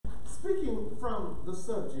from the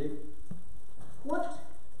subject, what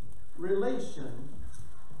relation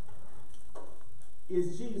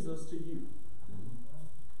is Jesus to you?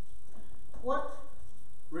 What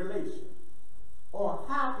relation? Or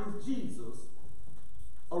how is Jesus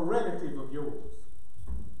a relative of yours?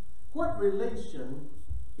 What relation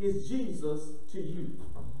is Jesus to you?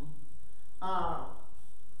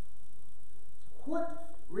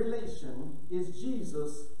 What relation is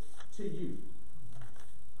Jesus to you?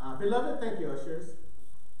 Beloved, thank you, ushers.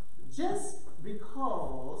 Just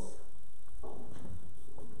because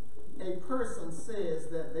a person says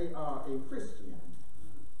that they are a Christian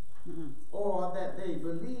or that they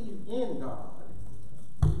believe in God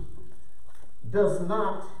does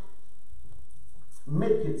not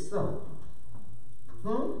make it so.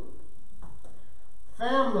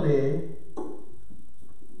 Family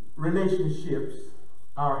relationships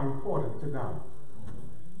are important to God.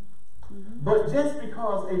 But just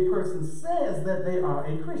because a person says that they are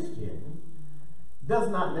a Christian does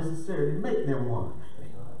not necessarily make them one.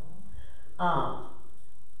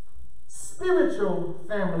 Spiritual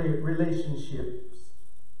family relationships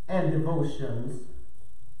and devotions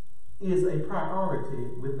is a priority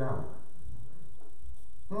with God.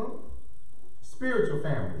 Spiritual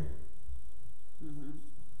family.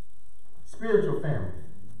 Spiritual family.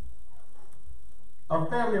 A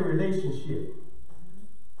family relationship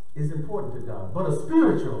is important to God, but a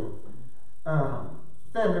spiritual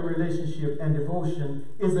family relationship and devotion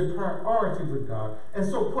is a priority with God. And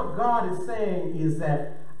so what God is saying is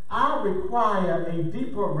that I require a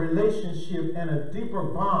deeper relationship and a deeper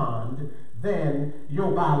bond than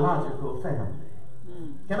your biological family.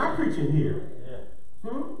 Can I preach in here?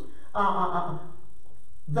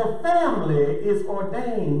 The family is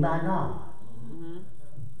ordained by God.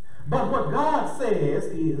 But what God says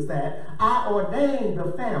is that I ordained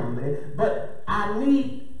the family, but I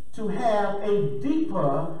need to have a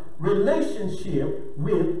deeper relationship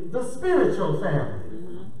with the spiritual family.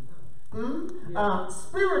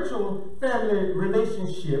 Spiritual family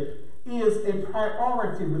relationship is a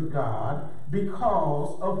priority with God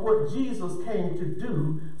because of what Jesus came to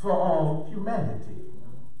do for all humanity.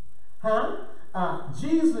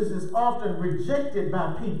 Jesus is often rejected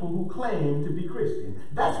by people who claim to be Christian.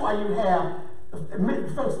 That's why you have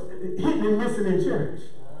folks hitting and missing in church.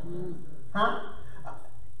 There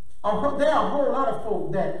are a whole lot of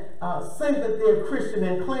folk that say that they're Christian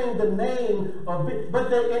and claim the name of it,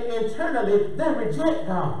 but internally they reject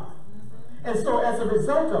God. And so as a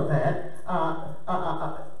result of that,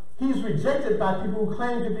 he's rejected by people who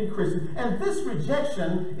claim to be Christian. And this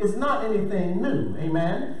rejection is not anything new.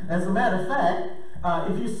 Amen? As a matter of fact,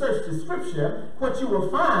 if you search the scripture, what you will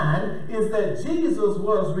find is that Jesus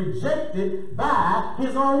was rejected by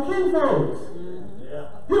his own kinfolks.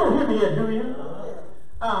 You don't hear me yet, do you?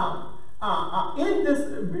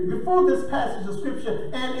 Before this passage of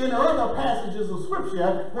scripture and in other passages of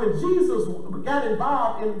scripture, when Jesus got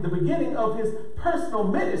involved in the beginning of his personal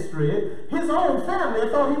ministry, his own family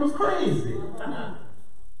thought he was crazy.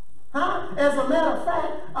 As a matter of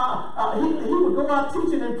fact, he would go out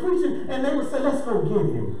teaching and preaching, and they would say, let's go get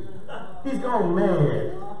him. He's gone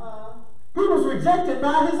mad. He was rejected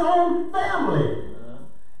by his own family.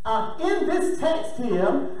 In this text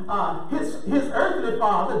here, his earthly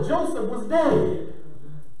father, Joseph, was dead.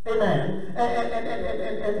 Amen.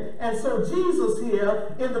 And so Jesus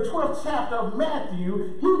here, in the 12th chapter of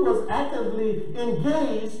Matthew, he was actively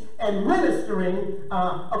engaged and ministering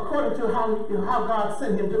according to how God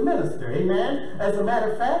sent him to minister. Amen. As a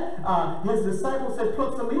matter of fact, his disciples had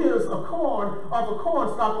put some ears of corn off a corn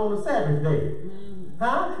stalk on the Sabbath day.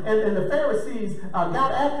 And the Pharisees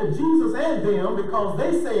got after Jesus and them because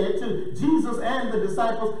they said to Jesus and the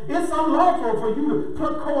disciples, it's unlawful for you to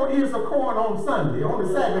put ears of corn on Sunday, on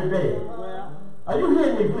the Sabbath day. Are you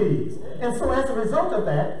hearing me, please? And so as a result of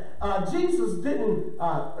that, Jesus didn't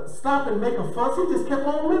stop and make a fuss. He just kept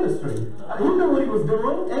on ministering. He knew what he was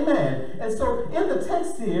doing. Amen. And so in the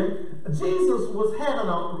text here, Jesus was having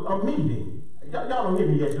a meeting. Y'all don't hear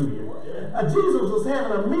me yet, do you? Jesus was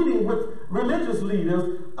having a meeting with religious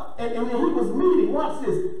leaders, and he was meeting, watch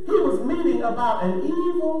this, he was meeting about an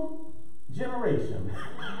evil generation.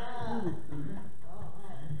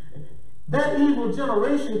 That evil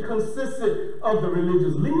generation consisted of the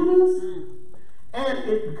religious leaders, and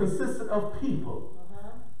it consisted of people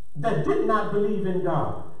that did not believe in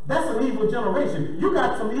God. That's an evil generation. You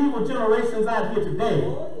got some evil generations out here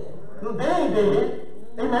today. They ain't dead.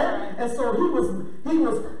 Amen. And so he was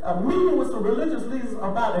meeting with some religious leaders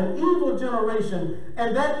about an evil generation,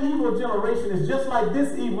 and that evil generation is just like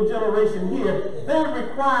this evil generation here. They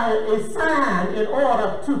require a sign in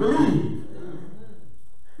order to believe.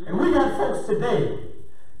 And we got folks today.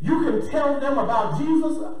 You can tell them about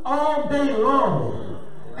Jesus all day long.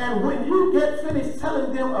 And when you get finished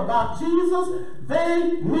telling them about Jesus,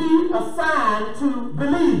 they need a sign to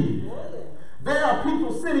believe. There are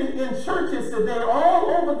people sitting in churches today all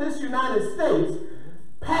over this United States,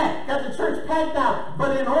 packed, got the church packed out,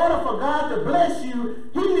 but in order for God to bless you,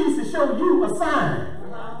 he needs to show you a sign.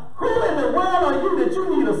 Who in the world are you that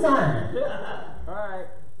you need a sign? All right.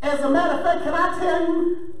 As a matter of fact, can I tell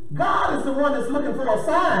you, God is the one that's looking for a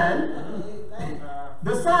sign.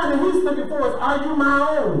 The sign that he's looking for is, are you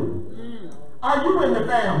my own? Are you in the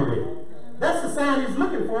family? That's the sign he's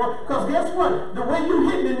looking for, because guess what? The way you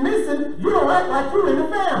hitting and missing, you don't act like you're in the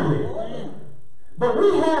family. But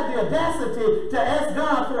we have the audacity to ask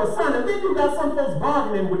God for a sign, and then you got some folks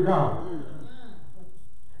bargaining with God.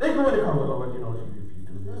 They go in and come, well, Lord, you know, if you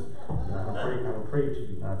do this, I don't pray to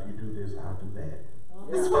you. Now, if you do this, I'll do that.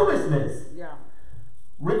 It's foolishness. Yeah.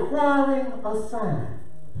 Requiring a sign.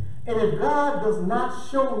 And if God does not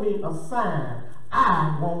show me a sign,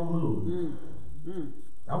 I won't move.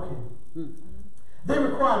 Okay. They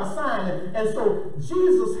required a sign, and so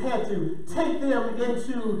Jesus had to take them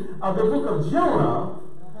into the book of Jonah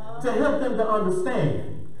to help them to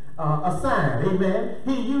understand a sign. Amen.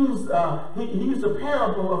 He used a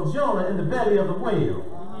parable of Jonah in the belly of the whale.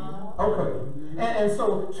 Okay. And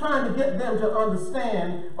so trying to get them to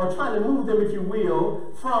understand, or trying to move them, if you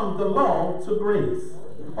will, from the law to grace,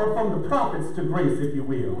 or from the prophets to grace, if you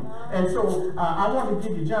will. And so I want to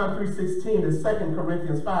give you John 3:16 and 2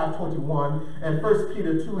 Corinthians 5:21 and 1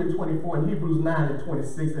 Peter 2:24 and Hebrews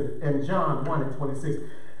 9:26 and John 1:26.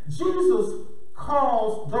 Jesus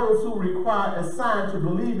calls those who require a sign to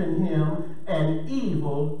believe in him an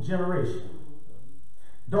evil generation.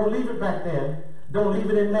 Don't leave it back there. Don't leave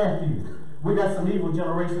it in Matthew. We got some evil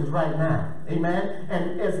generations right now. Amen.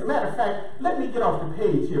 And as a matter of fact, let me get off the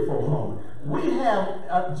page here for a moment. We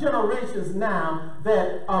have generations now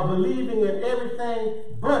that are believing in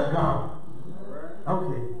everything but God.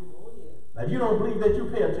 Okay. Now, if you don't believe that, you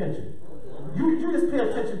pay attention. You just pay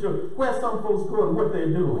attention to where some folks go and what they're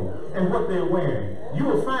doing and what they're wearing. You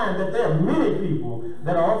will find that there are many people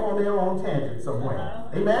that are off on their own tangent somewhere.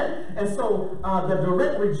 Amen? And so the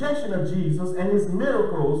direct rejection of Jesus and his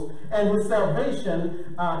miracles and his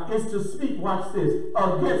salvation is to speak, watch this,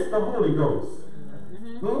 against the Holy Ghost.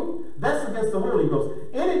 That's against the Holy Ghost.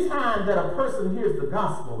 Anytime that a person hears the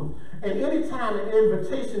gospel, and anytime an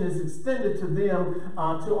invitation is extended to them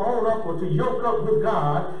to own up or to yoke up with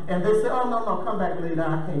God, and they say, oh, no, come back later,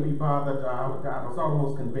 I can't be bothered, I was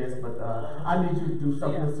almost convinced, but I need you to do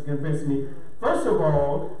something else to convince me. First of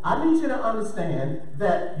all, I need you to understand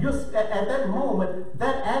that at that moment,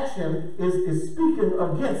 that action is speaking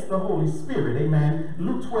against the Holy Spirit. Amen.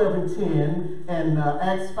 Luke 12:10 and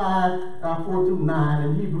Acts 5:4-9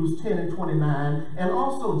 and Hebrews 10:29 and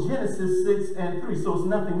also Genesis 6:3. So it's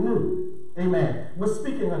nothing new. Amen. We're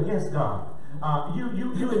speaking against God.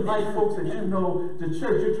 You invite folks that you know to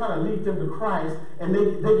church. You're trying to lead them to Christ, and they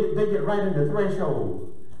get right in the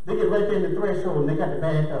threshold. They get right there in the threshold, and they got to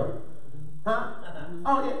back up. Huh?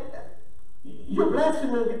 Oh, you're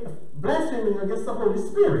blaspheming against the Holy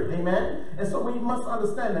Spirit. Amen? And so we must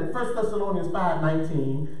understand that 1 Thessalonians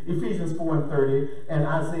 5:19, Ephesians 4:30, and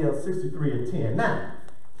Isaiah 63:10. Now,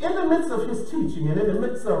 in the midst of his teaching and in the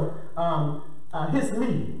midst of his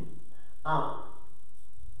meeting,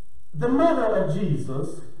 the mother of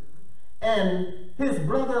Jesus and his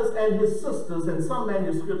brothers and his sisters, and some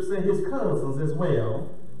manuscripts say his cousins as well,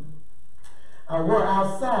 were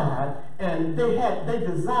outside, and they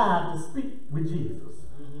desired to speak with Jesus.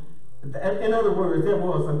 In other words, there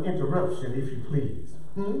was an interruption, if you please.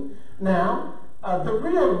 Now, the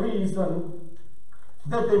real reason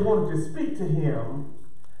that they wanted to speak to him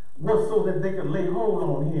was so that they could lay hold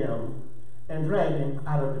on him and drag him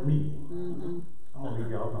out of the meeting. I'm going to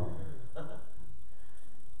leave y'all alone.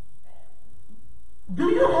 Do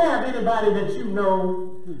you have anybody that you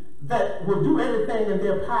know that will do everything in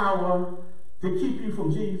their power to keep you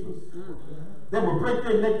from Jesus? That will break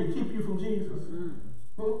their neck to keep you from Jesus?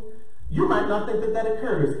 You might not think that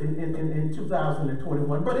occurs in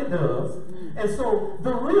 2021, but it does. And so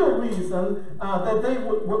the real reason that they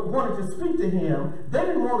wanted to speak to him, they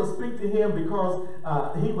didn't want to speak to him because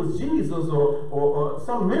he was Jesus or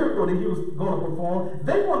some miracle that he was going to perform.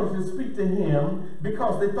 They wanted to speak to him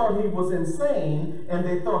because they thought he was insane, and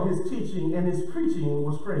they thought his teaching and his preaching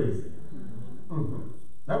was crazy.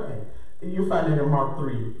 Okay. You find it in Mark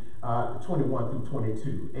 3,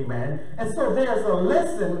 21-22. Amen. And so there's a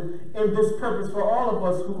lesson in this purpose for all of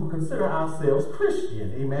us who consider ourselves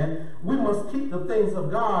Christian. Amen. We must keep the things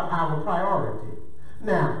of God our priority.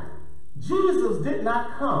 Now, Jesus did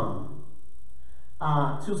not come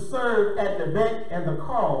to serve at the beck and the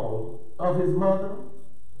call of his mother,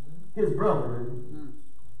 his brethren,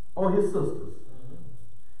 or his sisters.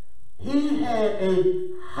 He had a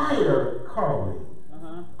higher calling.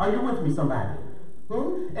 Are you with me, somebody?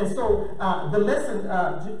 And so the lesson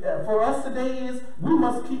for us today is we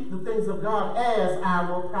must keep the things of God as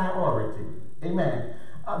our priority. Amen.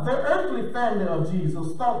 The earthly family of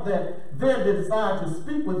Jesus thought that their desire to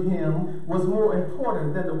speak with him was more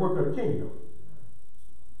important than the work of the kingdom.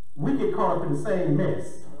 We get caught up in the same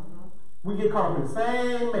mess. We get caught up in the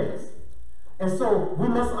same mess. And so we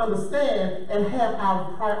must understand and have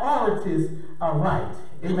our priorities right.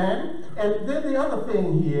 Amen. And then the other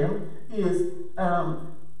thing here is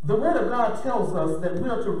the Word of God tells us that we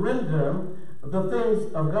are to render the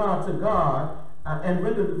things of God to God and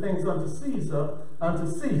render the things unto Caesar.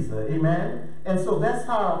 Amen. And so that's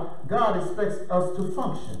how God expects us to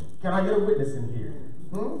function. Can I get a witness in here?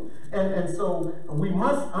 And so we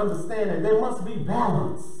must understand that there must be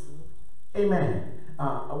balance. Amen.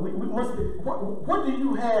 We must be, what do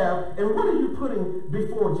you have and what are you putting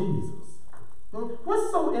before Jesus? What's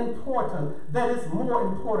so important that is more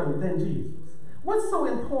important than Jesus? What's so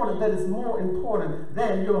important that is more important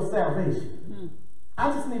than your salvation?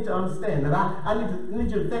 I just need to understand that. I need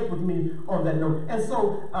you to think with me on that note. And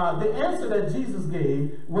so the answer that Jesus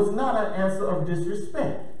gave was not an answer of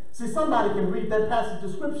disrespect. See, somebody can read that passage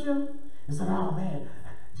of scripture and say, oh man,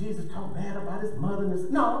 Jesus talked bad about his mother.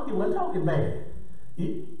 No, he wasn't talking bad.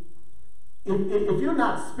 If you're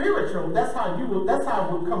not spiritual, that's how it will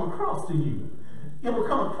come across to you. It will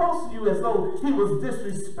come across to you as though he was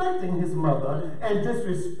disrespecting his mother and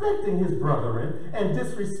disrespecting his brethren and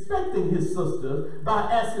disrespecting his sisters by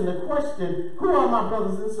asking the question, who are my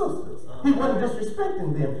brothers and sisters? He wasn't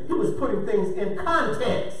disrespecting them. He was putting things in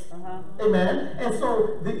context. Amen. And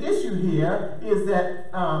so the issue here is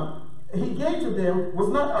that he gave to them was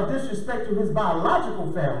not a disrespect to his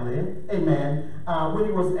biological family, amen, when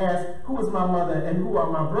he was asked, who is my mother and who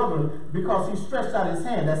are my brethren, because he stretched out his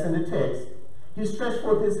hand, that's in the text. He stretched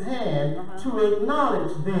forth his hand to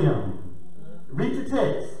acknowledge them. Read the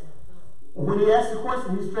text. When he asked the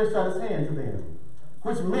question, he stretched out his hand to them,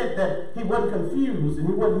 which meant that he wasn't confused and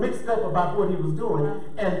he wasn't mixed up about what he was doing,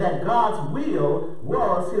 and that God's will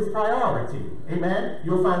was his priority. Amen?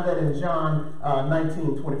 You'll find that in John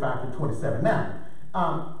 19:25-27. Now,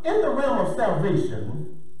 in the realm of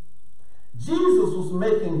salvation, Jesus was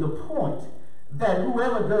making the point that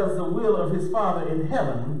whoever does the will of his Father in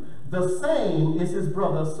heaven, the same is his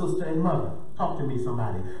brother, sister, and mother. Talk to me,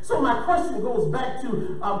 somebody. So my question goes back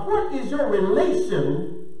to, what is your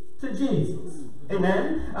relation to Jesus?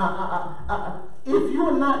 Amen? If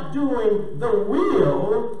you're not doing the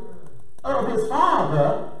will of his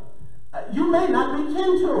Father, you may not be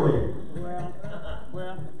kin to him.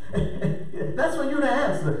 Well. That's for you to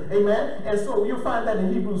answer. Amen? And so you'll find that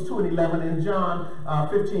in Hebrews 2:11 and John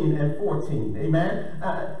 15:14. Amen?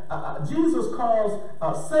 Jesus calls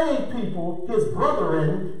saved people his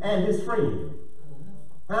brethren and his friend.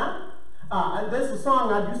 There's a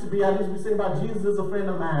song I used to be singing about Jesus is a friend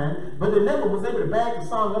of mine, but they never was able to back the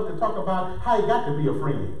song up to talk about how he got to be a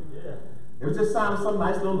friend. Yeah. It was just sounding some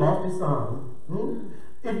nice little lofty song.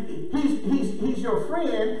 He's your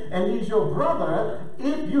friend and he's your brother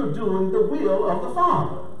if you're doing the will of the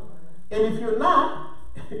Father. And if you're not,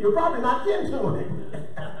 you're probably not kin to him.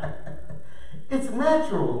 It's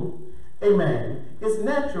natural, amen. It's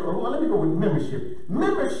natural. Well, let me go with membership.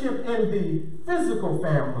 Membership in the physical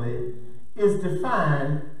family is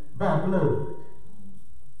defined by blood.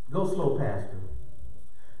 Go slow, Pastor.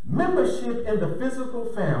 Membership in the physical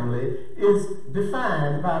family is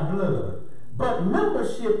defined by blood. But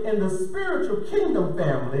membership in the spiritual kingdom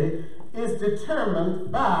family is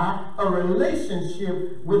determined by a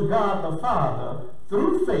relationship with God the Father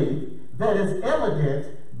through faith that is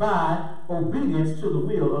evident by obedience to the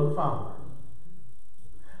will of the Father.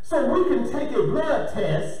 So we can take a blood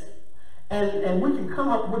test and we can come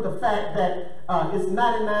up with the fact that it's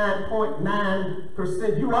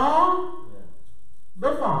 99.9% you are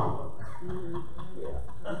the Father.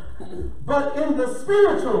 But in the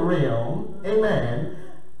spiritual realm, amen,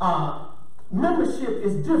 membership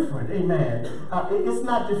is different, amen. It's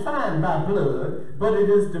not defined by blood, but it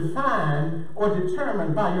is defined or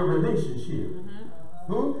determined by your relationship.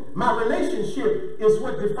 My relationship is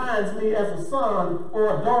what defines me as a son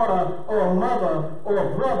or a daughter or a mother or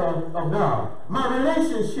a brother of God. My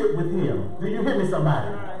relationship with him. Do you hear me,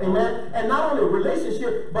 somebody? Amen. And not only a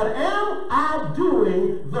relationship, but am I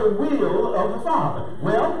doing the will of the Father?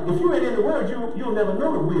 Well, if you ain't in the Word, you'll never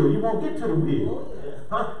know the will. You won't get to the will.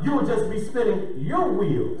 You will just be spinning your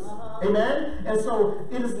wheels. Amen? And so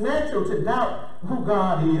it is natural to doubt who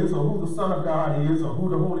God is, or who the Son of God is, or who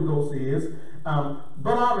the Holy Ghost is.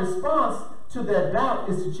 But our response to that doubt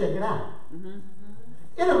is to check it out.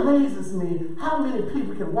 It amazes me how many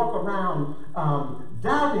people can walk around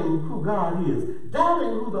doubting who God is, doubting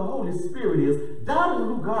who the Holy Spirit is, doubting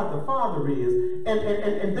who God the Father is,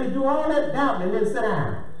 and they do all that doubting and then sit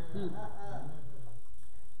down.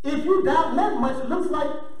 If you doubt that much, it looks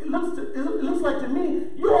like to me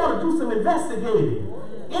you ought to do some investigating.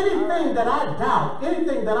 Anything that I doubt,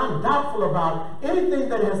 anything that I'm doubtful about, anything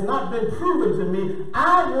that has not been proven to me,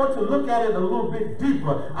 I want to look at it a little bit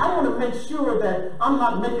deeper. I want to make sure that I'm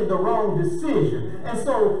not making the wrong decision. And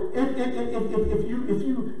so if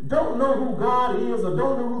you don't know who God is, or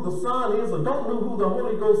don't know who the Son is, or don't know who the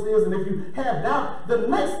Holy Ghost is, and if you have doubt, the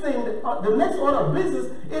next order of business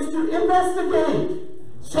is to investigate.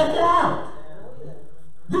 Check it out.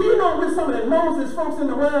 Do you know we're some of the nosest folks in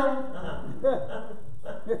the world?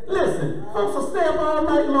 Listen, folks will stay up all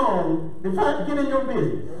night long to get in your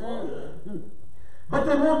business. But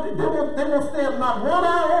they won't stay up not 1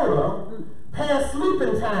 hour past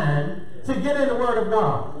sleeping time to get in the Word of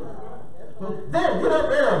God. They'll get up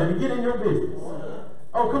early to get in your business.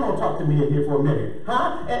 Oh, come on, talk to me in here for a minute,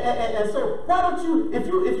 huh? And so, why don't you, if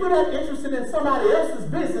you're not interested in somebody else's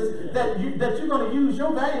business, that you're going to use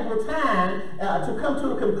your valuable time to come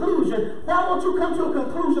to a conclusion, why won't you come to a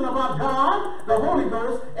conclusion about God, the Holy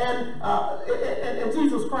Ghost, and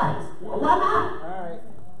Jesus Christ? Well, why not? All right.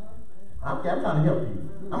 Okay, I'm trying to help you.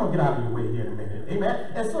 I'm going to get out of your way here in a minute.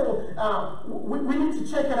 Amen. And so we need to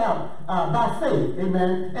check it out by faith.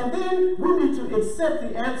 Amen. And then we need to accept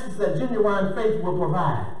the answers that genuine faith will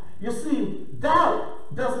provide. You see,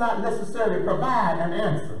 doubt does not necessarily provide an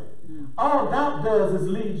answer. All doubt does is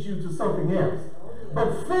lead you to something else.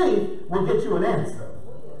 But faith will get you an answer.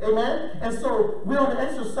 Amen. And so we ought to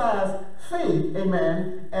exercise faith.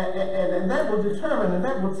 Amen. And that will determine, and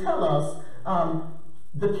that will tell us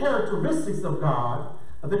the characteristics of God,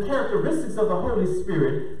 the characteristics of the Holy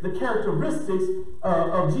Spirit, the characteristics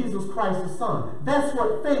of Jesus Christ the Son. That's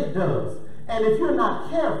what faith does. And if you're not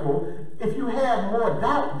careful, if you have more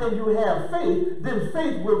doubt than you have faith, then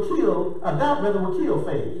faith will kill, doubt rather will kill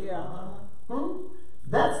faith. Yeah.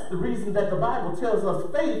 That's the reason that the Bible tells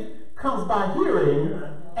us faith comes by hearing,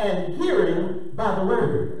 and hearing by the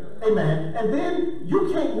Word. Amen. And then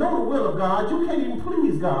you can't know the will of God, you can't even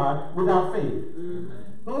please God without faith.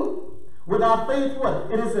 Without faith,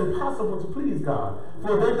 what? It is impossible to please God.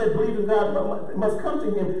 For they that believe in God must come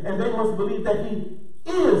to Him, and they must believe that He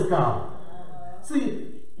is God.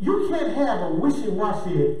 See, you can't have a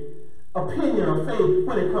wishy-washy opinion of faith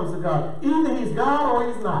when it comes to God. Either He's God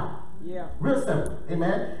or He's not. Yeah. Real simple.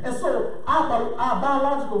 Amen. And so our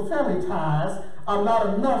biological family ties are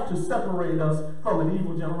not enough to separate us from an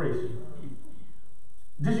evil generation.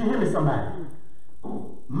 Did you hear me, somebody?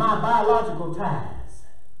 My biological ties,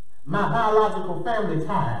 my biological family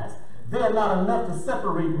ties, they're not enough to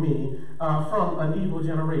separate me from an evil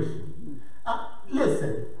generation.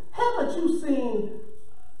 Listen, haven't you seen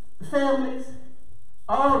families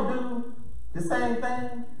all do the same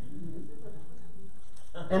thing?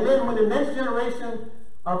 And then when the next generation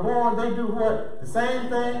are born, they do what? The same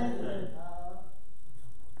thing?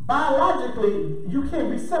 Biologically, you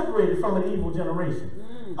can't be separated from an evil generation.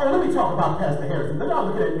 Oh, let me talk about Pastor Harrison. They're all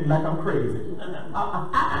looking at me like I'm crazy.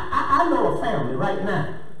 I know a family right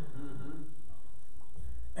now.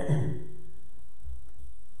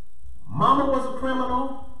 Mama was a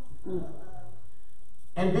criminal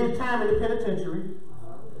and did time in the penitentiary.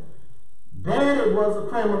 Daddy was a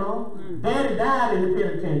criminal. Daddy died in the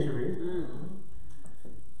penitentiary.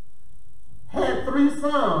 Had 3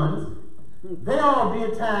 sons. They all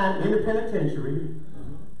did time in the penitentiary.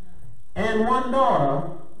 And 1 daughter,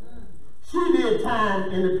 she did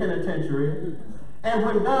time in the penitentiary. And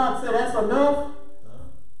when God said that's enough,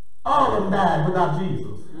 all of them died without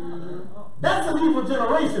Jesus. That's an evil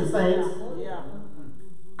generation, saints.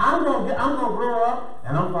 I'm gonna grow up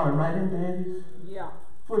and I'm falling right in daddy's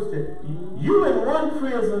footsteps. You in one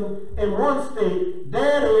prison in one state,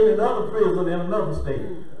 daddy in another prison in another state.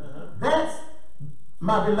 That's,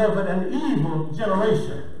 my beloved, an evil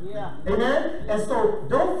generation. Amen? And so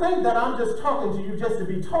don't think that I'm just talking to you just to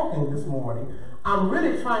be talking this morning. I'm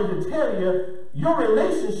really trying to tell you your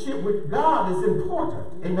relationship with God is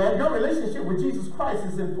important. Amen? Your relationship with Jesus Christ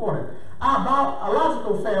is important. Our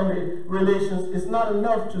biological family relations is not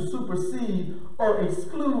enough to supersede or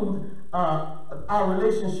exclude our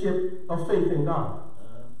relationship of faith in God.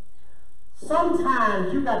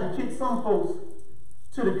 Sometimes you got to kick some folks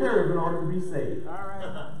to the curb in order to be saved. All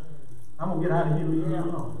right. I'm going to get out of here and leave you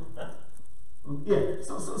alone. Yeah,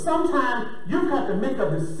 so sometimes you've got to make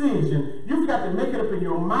a decision. You've got to make it up in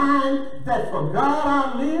your mind that for God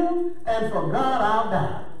I'll live and for God I'll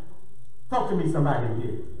die. Talk to me, somebody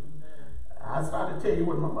here. I started to tell you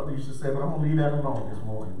what my mother used to say, but I'm going to leave that alone this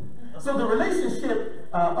morning. So the relationship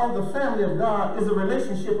of the family of God is a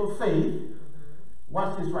relationship of faith.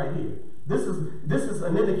 Watch this right here. This is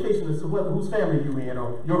an indication as to whether whose family you're in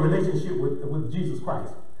or your relationship with Jesus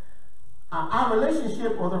Christ. Our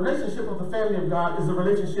relationship, or the relationship of the family of God, is a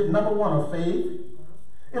relationship, number one, of faith.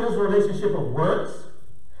 It is a relationship of works.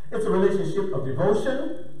 It's a relationship of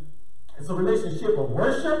devotion. It's a relationship of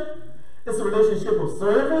worship. It's a relationship of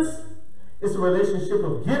service. It's a relationship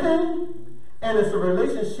of giving. And it's a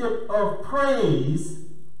relationship of praise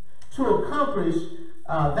to accomplish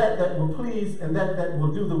that will please and that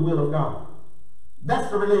will do the will of God. That's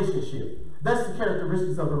the relationship. That's the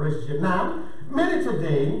characteristics of the relationship. Now, many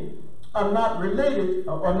today are not related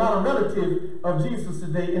or not a relative of Jesus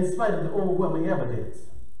today in spite of the overwhelming evidence.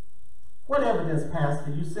 What evidence,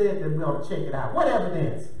 Pastor? You said that we ought to check it out. What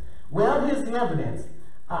evidence? Well, here's the evidence.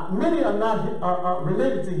 Many are not are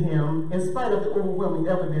related to him in spite of the overwhelming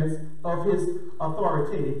evidence of his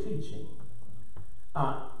authoritative teaching.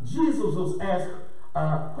 Jesus was asked,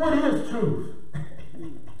 what is truth?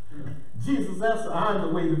 Jesus answered, I am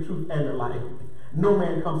the way, the truth, and the life. No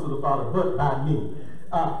man comes to the Father but by me.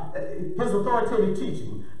 His authoritative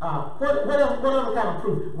teaching. What other kind of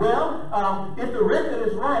proof? Well, if the record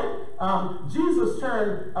is right, Jesus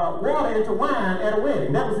turned water into wine at a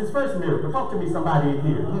wedding. That was his first miracle. Talk to me, somebody in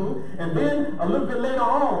here. And then a little bit later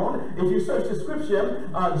on, if you search the scripture,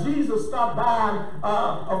 Jesus stopped by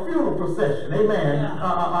a funeral procession. Amen.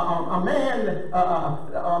 A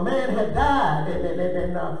man had died, and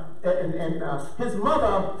his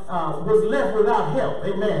mother was left without help.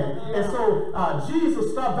 Amen. And so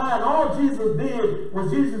Jesus stopped by, and all Jesus did was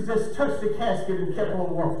Jesus just touched the casket and kept on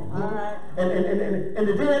walking. And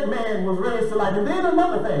the dead man was raised to life. And then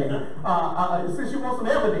another thing, since you want some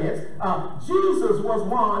evidence, Jesus was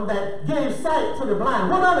one that gave sight to the blind.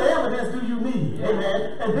 What other evidence do you need?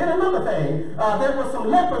 Amen. And then another thing, there were some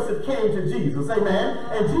lepers that came to Jesus. Amen.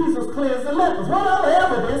 And Jesus cleansed the lepers. What other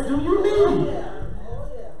evidence do you need?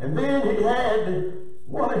 And then he had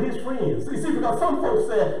one of his friends. See, because some folks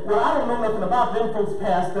said, well, I don't know nothing about them folks,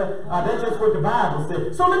 Pastor. That's just what the Bible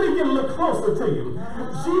said. So let me get a little closer to you.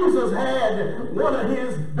 Jesus had one of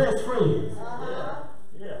his best friends.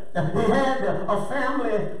 He had a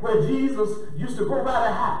family where Jesus used to go by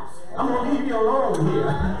the house. I'm going to leave you alone here.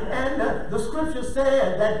 And the scripture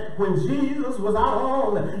said that when Jesus was out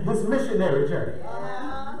on his missionary journey,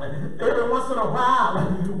 every once in a while,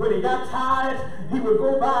 when he got tired, he would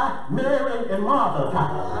go by Mary and Martha's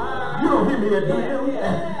house. You don't hear me, do you?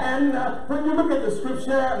 And when you look at the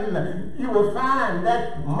scripture, you will find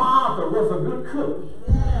that Martha was a good cook.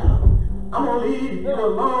 I'm going to leave you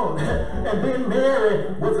alone. And then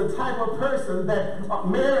Mary was the type of person that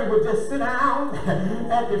Mary would just sit down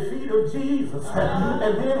at the feet of Jesus.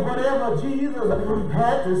 And then whatever Jesus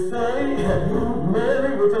had to say,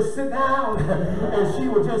 Mary would just sit down and she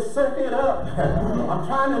would just soak it up. I'm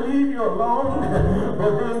trying to leave you alone.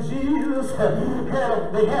 But then Jesus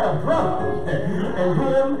they had a brother, and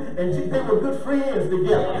him and they were good friends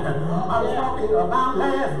together. I was talking about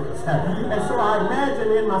Lazarus. And so I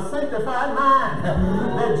imagine in my sanctified mind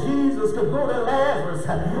that Jesus could go to Lazarus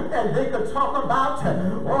and they could talk about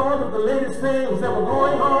all of the latest things that were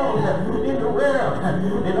going on in the world.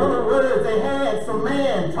 In other words, they had some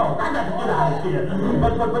man talk. I got to get out of here.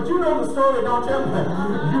 But you know the story, don't you?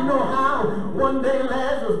 You know how one day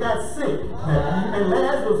Lazarus got sick, and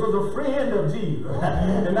Lazarus was a friend of Jesus.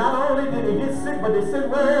 And not only did he get sick, but they sent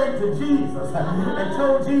word to Jesus and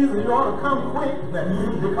told Jesus, you ought to come quick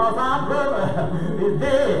because our brother is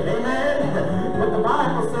dead. Amen. But the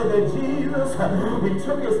Bible said that Jesus, he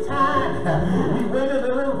took his time. He waited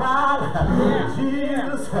a little while.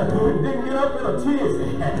 Jesus didn't get up in a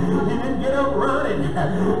tizzy. He didn't get up running.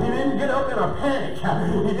 He didn't get up in a panic.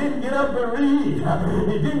 He didn't get up bereaved.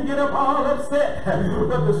 He didn't get up all upset.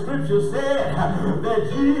 But the scripture said that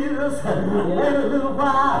Jesus waited a little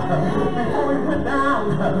while before he went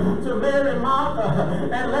down to Mary,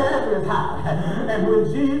 Martha, and Lazarus' house. And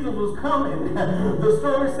when Jesus was coming, the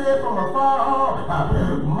story said from afar off,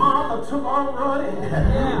 Martha took off running,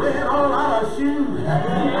 ran all out of shoes,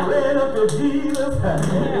 ran up to Jesus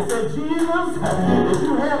and said, Jesus, if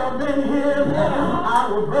you hadn't been here,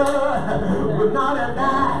 our brother would not have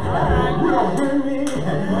died. You don't hear me?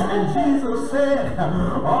 And Jesus said,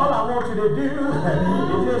 all I want you to do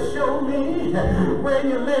is just show me where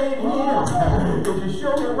you laid him. If you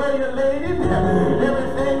show me where you laid him,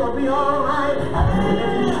 everything will be all right.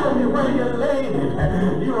 If you show me where you laid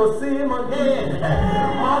him, you will see him again.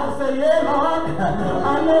 Martha said, yeah, Lord,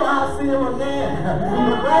 I know I'll see him again.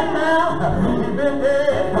 But right now, he's been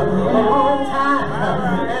dead a long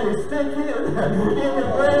time, and he's sticking in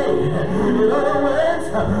the grave. In other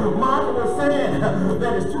words, Martha was saying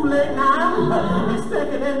that it's too late now. He's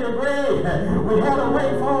sticking in the grave. We had to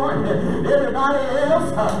wait for him. Everybody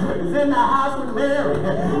else is in the house with Mary,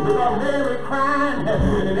 because Mary crying,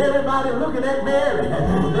 and everybody looking at Mary.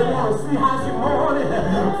 They want to see how she mourning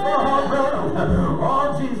for her brother.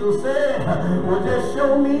 All Jesus said was just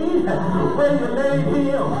show me where you laid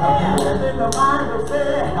him. And then the Bible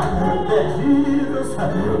said that Jesus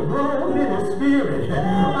groaned in his spirit.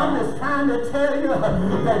 I'm just trying to tell you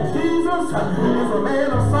that Jesus is a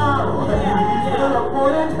man of sorrow. He's been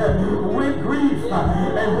appointed with grief.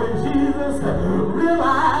 And when Jesus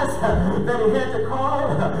realized that he had to call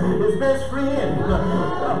his best friend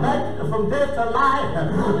back from death to life,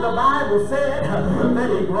 the Bible said that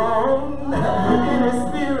he groaned in his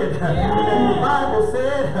spirit. And the Bible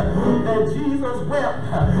said that Jesus wept.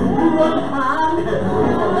 He wasn't crying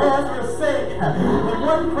for Lazarus' sake. He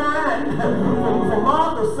wasn't crying for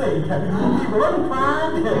Martha's sake. He wasn't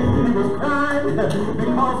crying. He was crying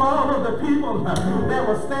because all of the people that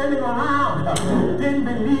were standing around didn't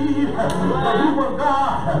believe that he was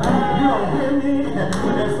God. You don't hear me?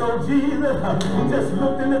 And so Jesus just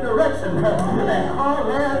looked in the direction and called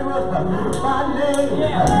Lazarus by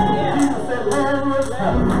name. Jesus said, Lazarus,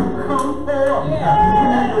 come forth.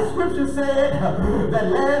 And the scripture said that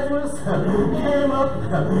Lazarus came up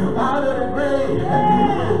out of the grave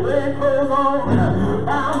with his grave clothes on,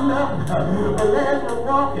 bound up, but Lazarus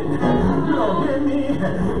walking. You don't hear me?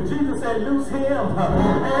 Jesus said, loose him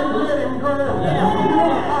and let him go. You know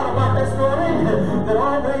the part about that story that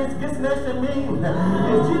always gets next to me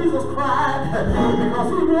is Jesus cried because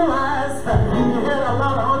he realized he had a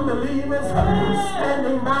lot of unbelievers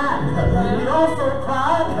standing by. He also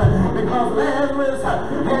cried because Lazarus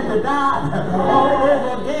had to die all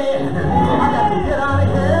over again. I got to get out of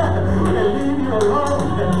here and leave you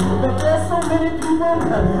alone. But there's so many people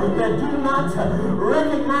that do not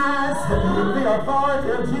recognize the authority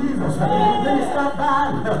of Jesus. Let me stop by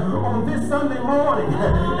on this Sunday morning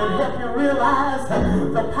and help you realize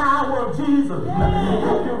the power of Jesus.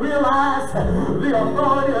 Help you realize the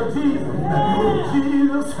authority of Jesus.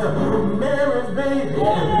 Jesus, Mary's baby,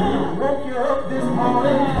 woke you up this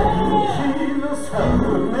morning. Jesus,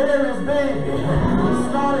 Mary's baby,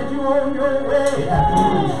 started you on your way.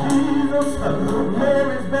 Jesus,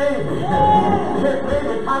 Mary's baby, it made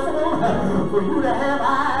it possible for you to have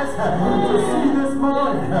eyes to see this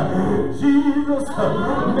morning. Jesus,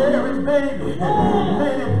 Mary's baby,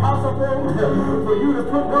 made it possible for you to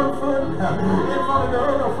put one foot in front of the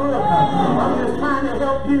other foot. I'm just trying to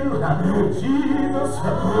help you. Jesus,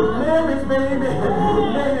 Mary's baby,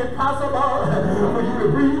 made it possible for you to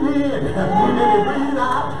breathe in and to breathe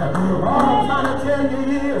out. All I'm trying to tell you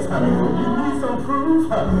is you need some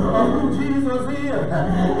proof of who Jesus is.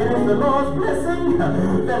 It is the Lord's blessing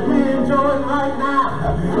that we're enjoying right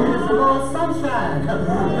now. It is the Lord's sunshine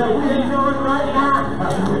that we're enjoying right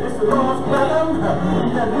now. It's the Lord's weather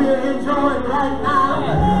that we're enjoying right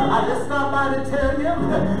now. I just stopped by to tell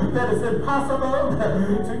you that it's impossible.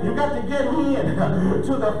 You got to get in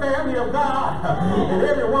to the family of God. And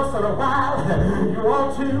every once in a while, you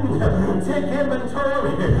ought to take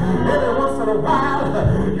inventory. Every once in a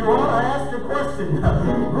while, you ought to ask the question,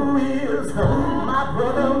 who is my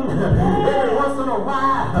brother? Every once in a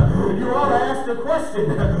while, you ought to ask the question,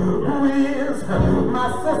 who is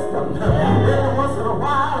my sister? Every once in a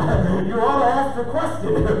while, you ought to ask the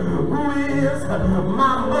question, who is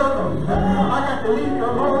my mother? I got to leave you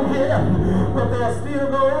alone here, but there are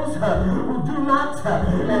still those who do not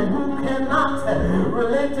and who cannot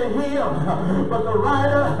relate to him. But the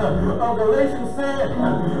writer of Galatians said,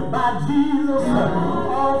 by Jesus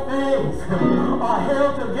all things are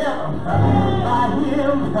held together. By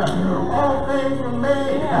him all things were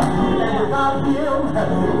made, and without him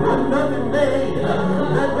was nothing made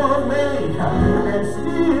that was made. And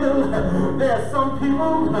still there's some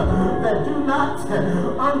people that do not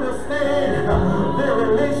understand their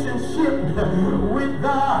relationship with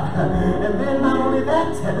God. And then not only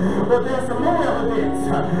that, but there's some more evidence.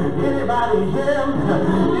 Anybody here?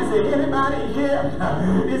 Is there anybody here?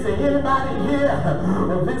 Is there anybody here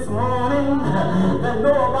this morning that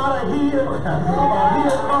know about a hill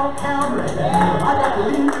called Calvary? I got to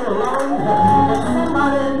leave you alone. But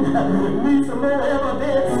somebody needs some more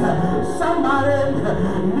evidence. Somebody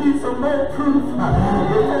needs some more proof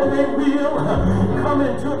before they will come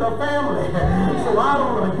into the family. So out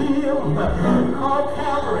on a hill called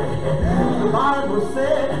Calvary, the Bible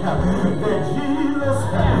said that Jesus,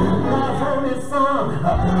 God's only Son,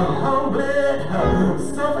 hung, bled,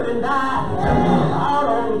 suffered and died out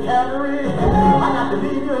on Calvary. I got to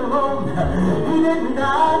leave you alone. He didn't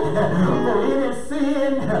die for any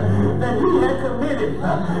sin that he had committed.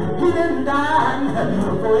 He didn't die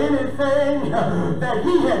for anything that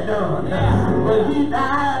he had done. But he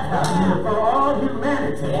died for all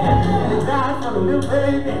humanity. He died for the little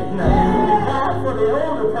baby. He died for the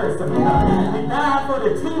older person. He died for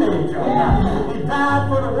the teenager. He died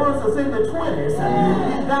for the ones that's in the 20s.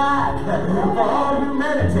 He died for all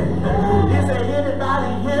humanity. Is there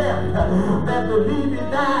anybody here that believe he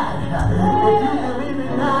died? If you believe he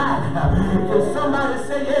died, can somebody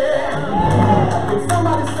say yes? Can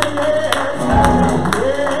somebody say yes?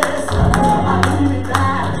 Yes, I believe he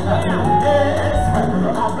died. Yes,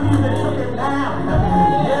 I believe they took him down.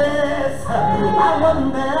 Yes, I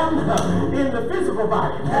wasn't there in the physical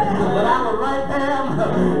body, but I was right there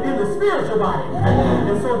in the spiritual body.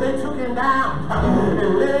 And so they took him down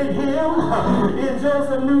and laid him in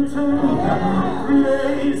Joseph new tomb 3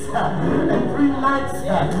 days and 3 nights.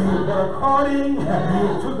 But according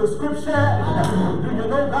to the scripture, do you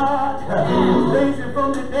know God raised him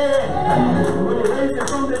from the dead? When he raised him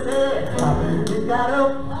from the dead, he got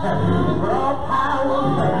up with all power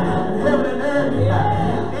in heaven and earth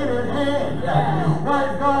in his hand. Why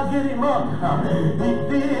did God get him up? He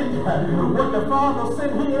did what the Father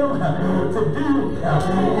sent him to do.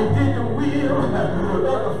 He did the will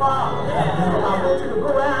of the Father. I want you to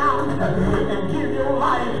go out and give your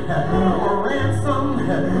life a ransom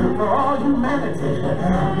for all humanity.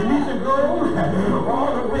 You need to go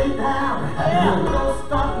all the way down. Don't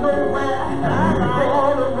stop nowhere. Go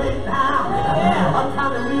all the way down. I'm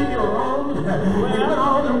trying to leave you alone. He went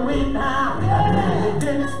all the way down. He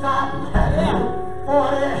didn't stop.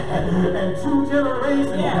 40 and 2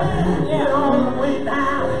 generations. Went all the way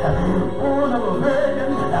down. Born of a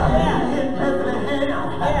virgin in Bethlehem.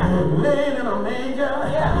 Laying in a manger.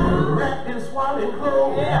 Wrapped in swaddling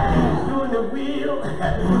clothes. Doing the will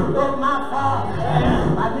of my Father.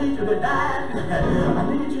 I need you to die.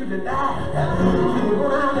 I need you to die. Can you go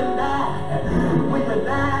down and die? When you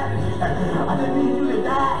die, I didn't need you to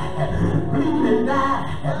die. Bleed and die.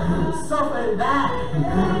 Suffer and die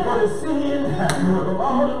for the sin of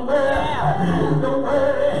all the world. Don't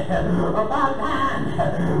worry about dying.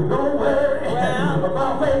 Don't worry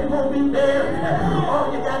about where you're going to be buried.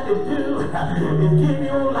 All you got to do is give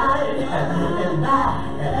your life and die.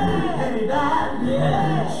 And he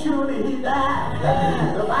died. Surely he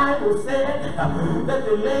died. The Bible said that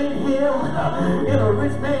they laid him in a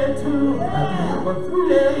rich man's tomb for 3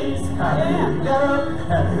 days. He got up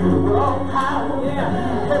with all power,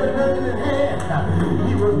 heaven and in hand.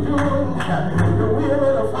 He was doing the will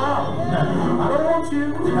of the Father. I don't want you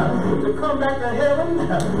to come back to heaven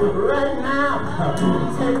right now.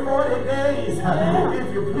 Take 40 days,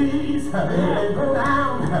 if you please, and go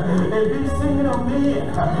down and be singing of me.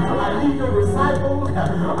 I need your disciples.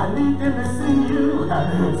 I need them to see you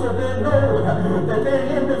so they know that they're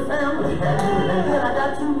in the family. And then I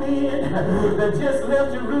got 2 men that just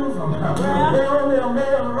left Jerusalem. They're on the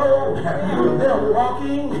Emmaus road. They're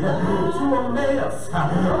walking to Emmaus. I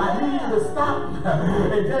need you to stop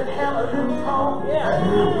and just have a little talk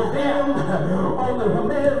with them on the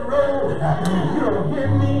Emmaus road. You don't hear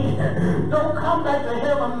me? Don't come back to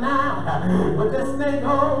heaven now, but just stay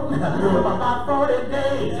home about 40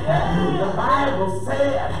 days. The Bible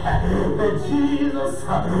said that Jesus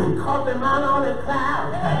caught them out on the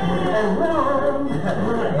cloud and went on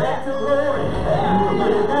back to glory.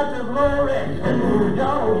 When he got to glory,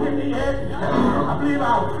 y'all don't hear me yet. I believe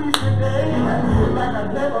I'll preach today like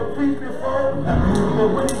I never preached before. But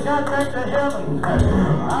when he got back to heaven,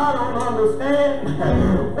 I don't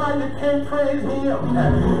understand why you can't praise him.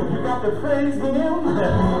 You got to praise him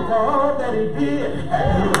for all that he did.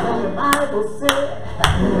 And the Bible said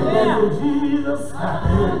that when Jesus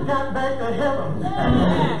got back to heaven,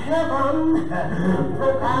 heaven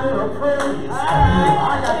broke out in a praise.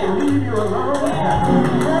 I got to leave you alone.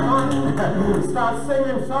 Heaven start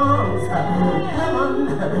singing songs. Heaven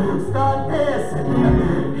start dancing.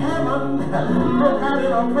 Heaven broke out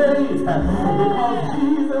in a praise because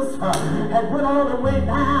Jesus had went all the way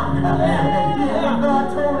down and did what God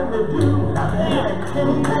told him to do and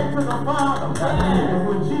came back to the Father. And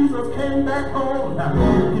when Jesus came back home,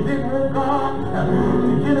 he didn't want God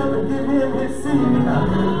to get up and give him his seat.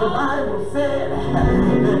 The Bible said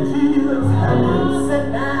that Jesus sat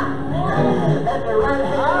down at the right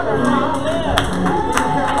hand of the Father.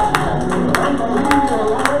 I'm going to leave you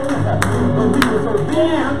alone, but he was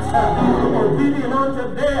obedient unto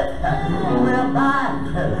death, whereby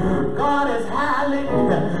God has highly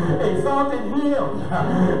exalted him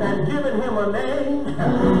and given him a name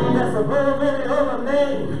that's above every other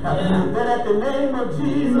name, that at the name of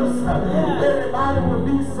Jesus everybody will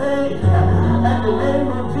be saved. At the name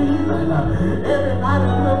of Jesus everybody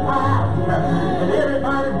will bow and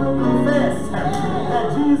everybody will confess that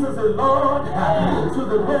Jesus is Lord to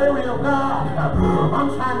the glory of God. I'm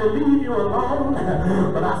trying to leave you alone,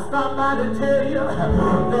 but I stopped by to tell you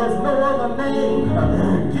there's no other name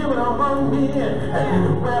given among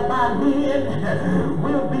men whereby men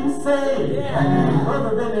will be saved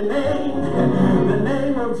other than the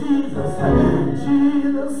name of Jesus.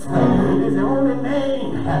 Jesus is the only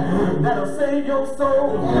name that'll save your soul.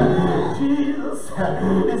 Jesus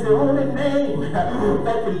is the only name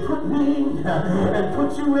that can put me and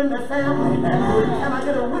put you in the family. Can I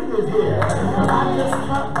get a witness here? I just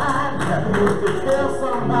stopped by to tell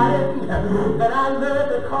somebody that I love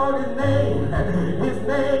to call his name. His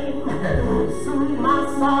name soothes my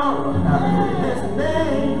sorrow. His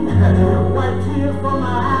name wipes tears from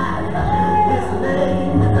my eyes. His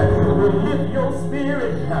name will lift your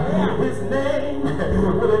spirit. His name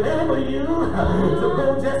will enable you to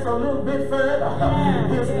go just a little bit further.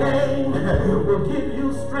 His name will give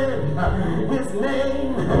you strength. His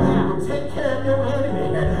name will take care of your enemy.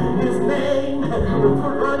 His name will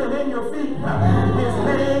put running in your feet. His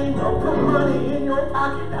name will put money in your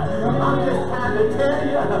pocket. I'm just trying to tell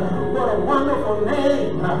you what a wonderful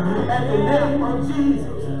name at the name of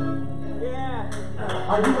Jesus.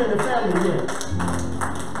 Are you in the family yet?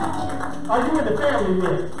 Are you in the family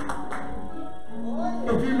yet?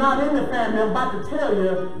 If you're not in the family, I'm about to tell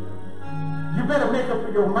you, you better make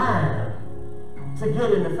up your mind to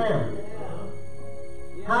get in the family.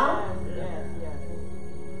 Huh?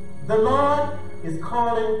 The Lord is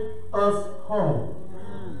calling us home.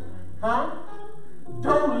 Huh?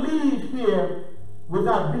 Don't leave here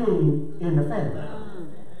without being in the family.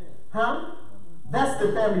 Huh? That's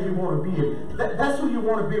the family you want to be in. That's who you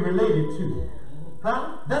want to be related to.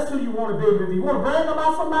 Huh? That's who you want to be able to be. You want to brag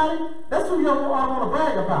about somebody? That's who you want to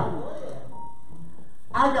brag about.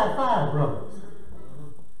 I got 5 brothers.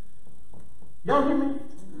 Y'all hear me?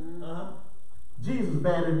 Jesus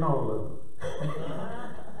better than all of them.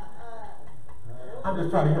 I'm just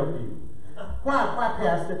trying to help you. Why,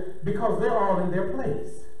 Pastor? Because they're all in their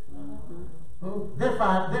place. They're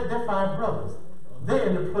five brothers. They're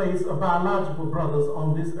in the place of biological brothers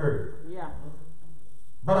on this earth. Yeah.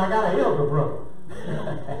 But I got an elder brother.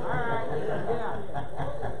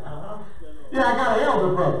 Yeah, I got an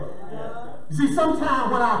elder brother. You see,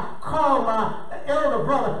 sometimes when I call my elder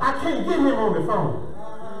brother, I can't get him on the phone.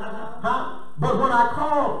 Huh? But when I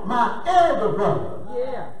call my elder brother,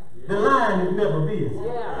 the line is never busy.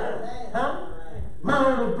 Huh? My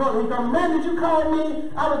older brother, he goes, man, did you call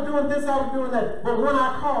me? I was doing this, I was doing that. But when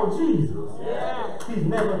I call Jesus, he's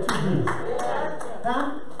never too busy.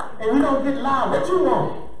 Huh? And he don't get loud. What you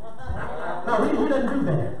want? No, he doesn't do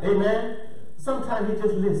that. Amen? Sometimes he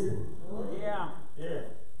just listens.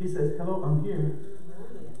 He says, hello, I'm here.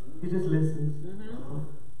 He just listens.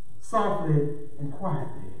 Softly and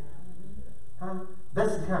quietly. Huh?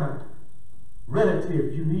 That's the kind of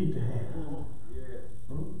relative you need to have.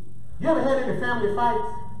 You ever had any family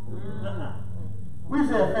fights? We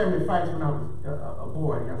used to have family fights when I was a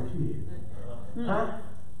boy, a young kid. Huh?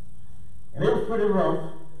 And they were pretty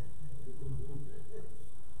rough.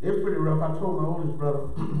 They were pretty rough. I told my oldest brother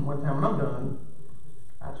one time, when I'm done,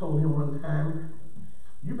 I told him one time,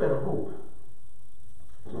 you better hope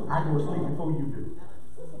I go to sleep before you do.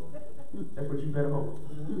 That's what you better hope.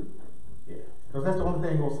 Yeah. Because that's the only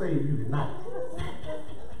thing going to save you tonight.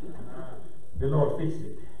 The Lord fixed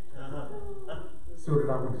it. So that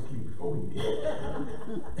I went to sleep before he did.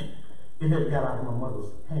 It had got out of my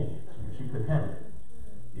mother's hands. She couldn't handle it.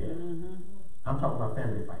 Yeah. I'm talking about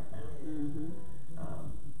family fight now.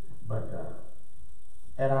 But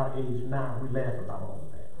at our age now, we laugh about all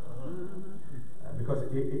of that. Because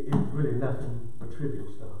it was really nothing but trivial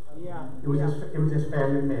stuff. It was just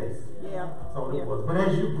family mess. That's all it was. But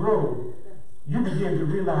as you grow, you begin to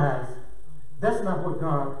realize That's not what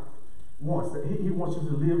God wants. He wants you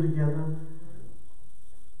to live together.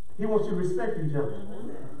 He wants you to respect each other.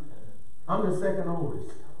 I'm the second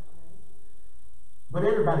oldest. But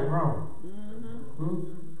everybody grown.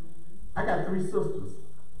 I got 3 sisters.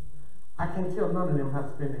 I can't tell none of them how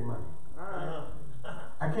to spend their money.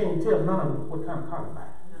 I can't tell none of them what kind of car to buy.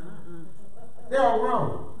 They're all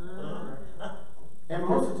grown. And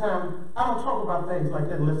most of the time, I don't talk about things like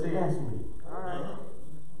that unless they ask me.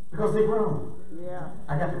 Because they're grown.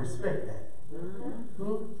 I got to respect that.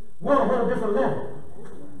 We're on a whole different level.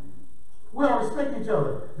 We all respect each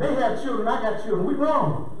other. They have children, I got children. We're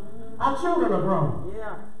grown. Our children are grown.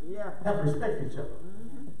 Have to respect each other.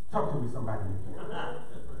 Talk to me, somebody.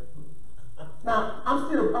 Now, I'm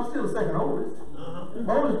still the second oldest.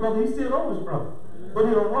 My oldest brother, he's still the oldest brother. But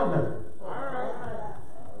he don't want nothing.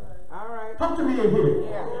 All right. Talk to me in here.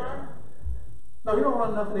 No, he don't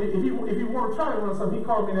want nothing. If he want to try to run something, he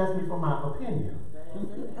called me and asked me for my opinion.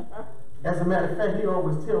 As a matter of fact, he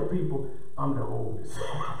always tell people, I'm the oldest.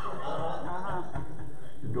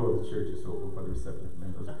 The door of the church is open for the receptive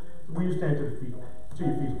members. Will you stand to your feet?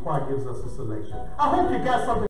 Choir gives us a selection. I hope you got something.